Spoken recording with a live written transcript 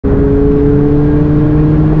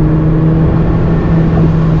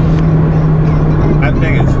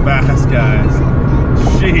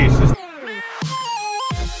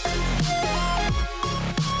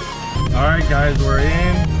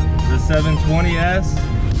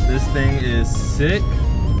720s. This thing is sick.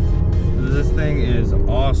 This thing is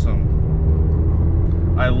awesome.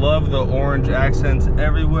 I love the orange accents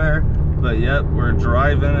everywhere, but yep, we're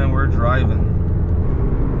driving and we're driving.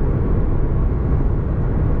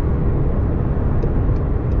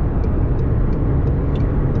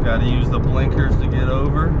 Gotta use the blinkers to get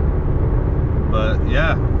over. But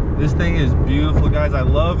yeah, this thing is beautiful, guys. I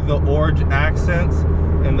love the orange accents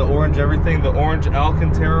and the orange everything. The orange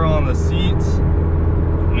Alcantara on the seats.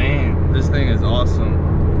 Man, this thing is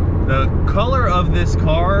awesome. The color of this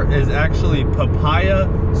car is actually papaya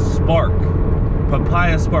spark.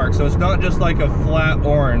 Papaya spark. So it's not just like a flat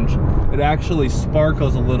orange. It actually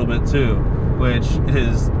sparkles a little bit too, which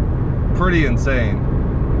is pretty insane.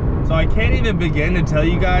 So I can't even begin to tell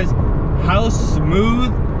you guys how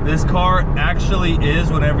smooth this car actually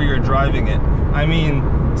is whenever you're driving it. I mean,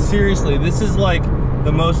 seriously, this is like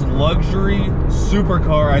the most luxury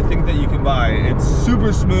supercar I think that you can buy. It's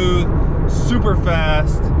super smooth, super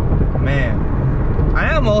fast. Man,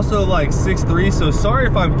 I am also like 6'3", so sorry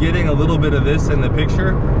if I'm getting a little bit of this in the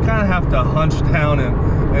picture. Kind of have to hunch down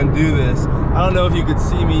and do this. I don't know if you could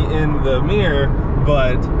see me in the mirror,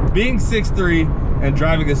 but being 6'3" and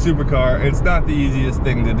driving a supercar, it's not the easiest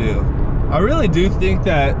thing to do. I really do think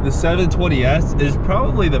that the 720s is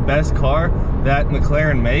probably the best car that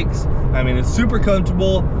McLaren makes. I mean, it's super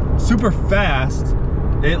comfortable, super fast.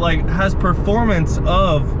 It like has performance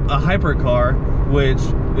of a hypercar, which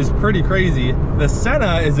is pretty crazy. The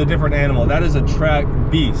Senna is a different animal. That is a track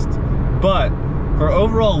beast. But for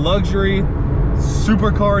overall luxury,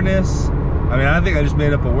 supercarness, I mean, I think I just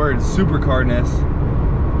made up a word, supercarness.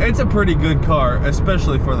 It's a pretty good car,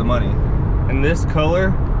 especially for the money. And this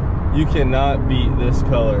color, you cannot beat this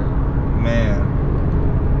color. Man,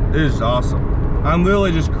 it is awesome. I'm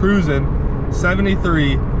literally just cruising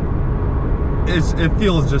 73. It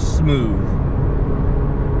feels just smooth.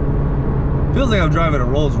 Feels like I'm driving a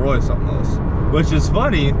Rolls Royce almost, which is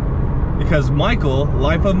funny because Michael,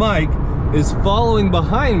 Life of Mike, is following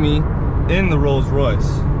behind me in the Rolls Royce.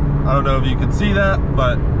 I don't know if you can see that,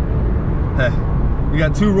 but hey, we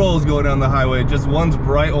got two Rolls going down the highway. Just one's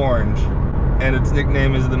bright orange, and its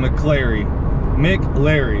nickname is the McLaren.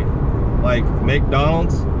 McLaren, like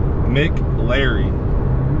McDonald's, McLaren.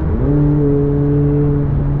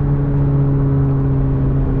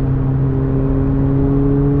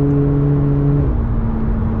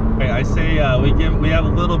 I say we have a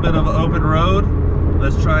little bit of open road.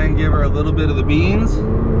 Let's try and give her a little bit of the beans.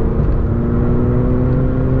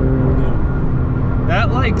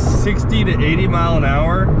 That like 60 to 80 mile an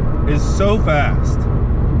hour is so fast.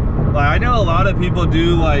 Like, I know a lot of people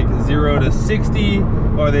do like 0 to 60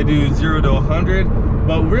 or they do 0 to 100,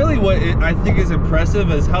 but really what I think is impressive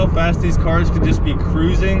is how fast these cars can just be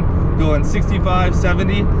cruising, going 65,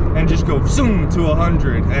 70, and just go zoom to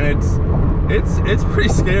 100, and it's pretty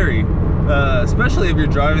scary, especially if you're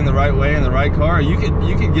driving the right way in the right car. You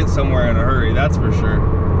could get somewhere in a hurry, that's for sure.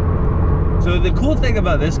 So the cool thing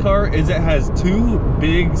about this car is it has two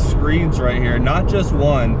big screens right here, not just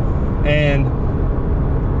one, and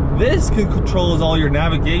this controls all your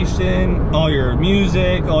navigation, all your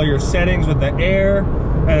music, all your settings with the air,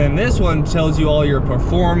 and then this one tells you all your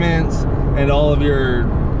performance and all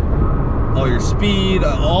your speed,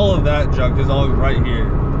 all of that junk is all right here.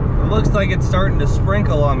 It looks like it's starting to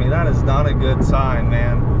sprinkle on me. That is not a good sign,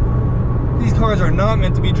 man. These cars are not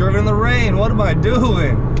meant to be driven in the rain. What am I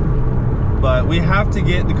doing? But we have to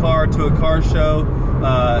get the car to a car show.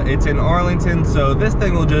 It's in Arlington, so this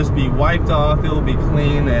thing will just be wiped off. It will be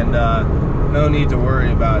clean, and no need to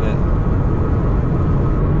worry about it.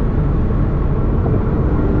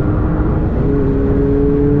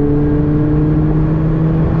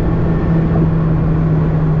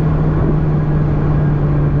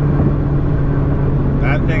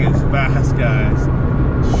 That thing is fast, guys.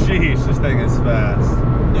 Sheesh, this thing is fast.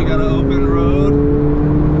 You got an open road.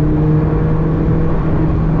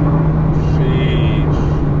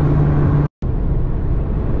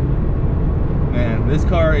 This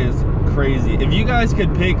car is crazy. If you guys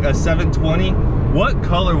could pick a 720, what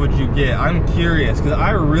color would you get? I'm curious because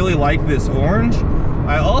I really like this orange.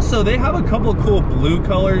 They have a couple cool blue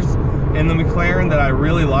colors in the McLaren that I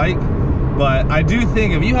really like, but I do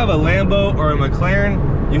think if you have a Lambo or a McLaren,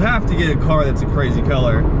 you have to get a car that's a crazy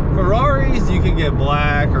color. Ferraris, you can get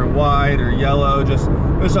black or white or yellow, just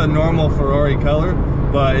a normal Ferrari color.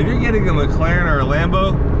 But if you're getting a McLaren or a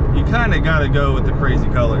Lambo, you kind of got to go with the crazy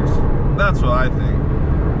colors. That's what I think.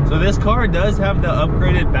 So this car does have the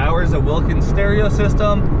upgraded Bowers & Wilkins stereo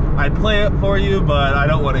system. I'd play it for you, but I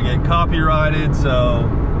don't want to get copyrighted, so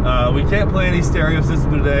we can't play any stereo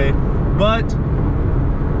system today. But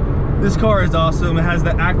This car is awesome. It has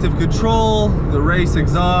the active control, the race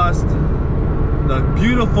exhaust, the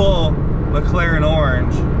beautiful McLaren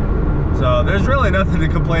orange. So there's really nothing to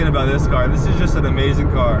complain about this car. This is just an amazing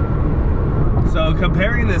car. So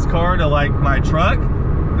comparing this car to like my truck,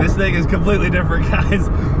 this thing is completely different, guys.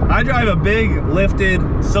 I drive a big lifted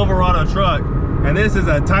Silverado truck, and this is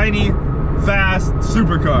a tiny, fast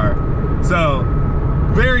supercar. So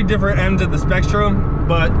very different ends of the spectrum,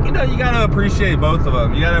 but you know, you gotta appreciate both of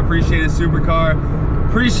them. You gotta appreciate a supercar,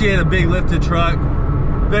 appreciate a big lifted truck.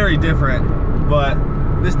 Very different, but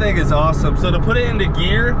this thing is awesome. So to put it into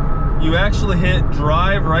gear, you actually hit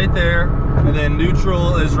drive right there, and then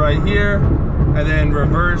neutral is right here, and then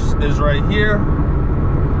reverse is right here.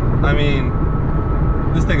 I mean,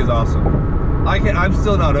 this thing is awesome. I'm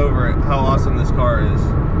still not over it, how awesome this car is.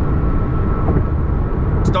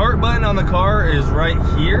 Start button on the car is right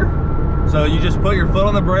here. So you just put your foot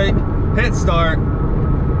on the brake, hit start.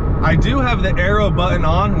 I do have the arrow button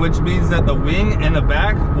on, which means that the wing and the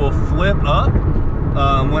back will flip up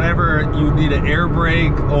whenever you need an air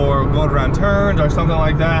brake or going around turns or something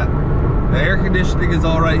like that. The air conditioning is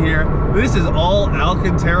all right here. This is all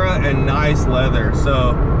Alcantara and nice leather.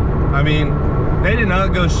 So, I mean, they did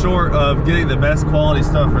not go short of getting the best quality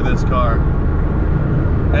stuff for this car.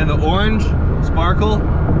 And the orange sparkle,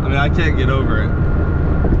 I mean, I can't get over it.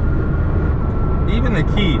 Even the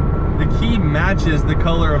key matches the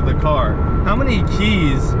color of the car. How many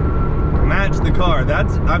keys match the car?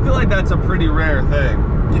 I feel like that's a pretty rare thing.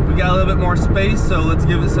 We got a little bit more space, so let's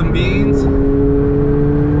give it some beans.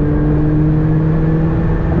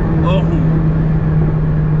 Oh,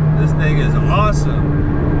 this thing is awesome.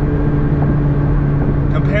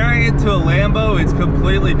 Comparing it to a Lambo, it's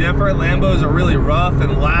completely different. Lambos are really rough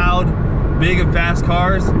and loud, big and fast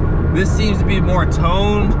cars. This seems to be more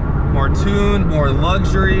toned, more tuned, more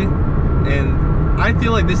luxury, and I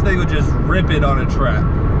feel like this thing would just rip it on a track.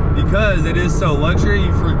 Because it is so luxury,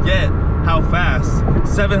 you forget how fast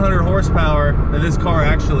 700 horsepower that this car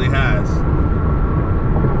actually has.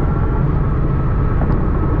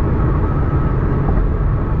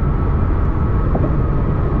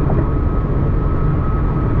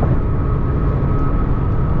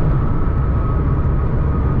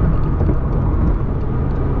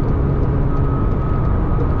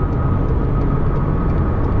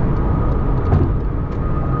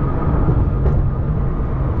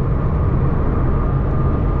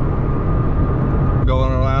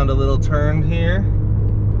 A little turn here.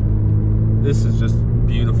 This is just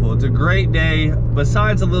beautiful. It's a great day.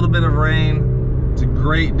 Besides a little bit of rain, it's a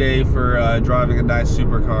great day for driving a nice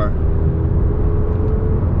supercar.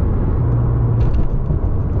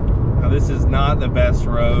 Now this is not the best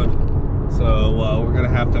road, so we're gonna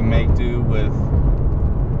have to make do with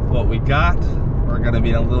what we got. We're gonna be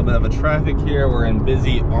in a little bit of a traffic here. We're in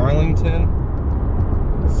busy Arlington,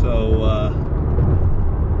 so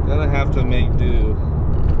gonna have to make do.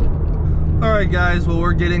 All right, guys, well,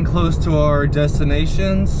 we're getting close to our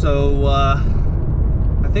destination, so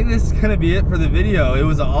I think this is gonna be it for the video. It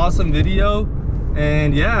was an awesome video,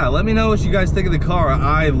 and yeah, let me know what you guys think of the car.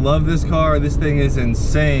 I love this car. This thing is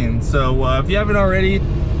insane. So if you haven't already,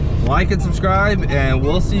 like and subscribe, and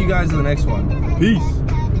we'll see you guys in the next one. Peace.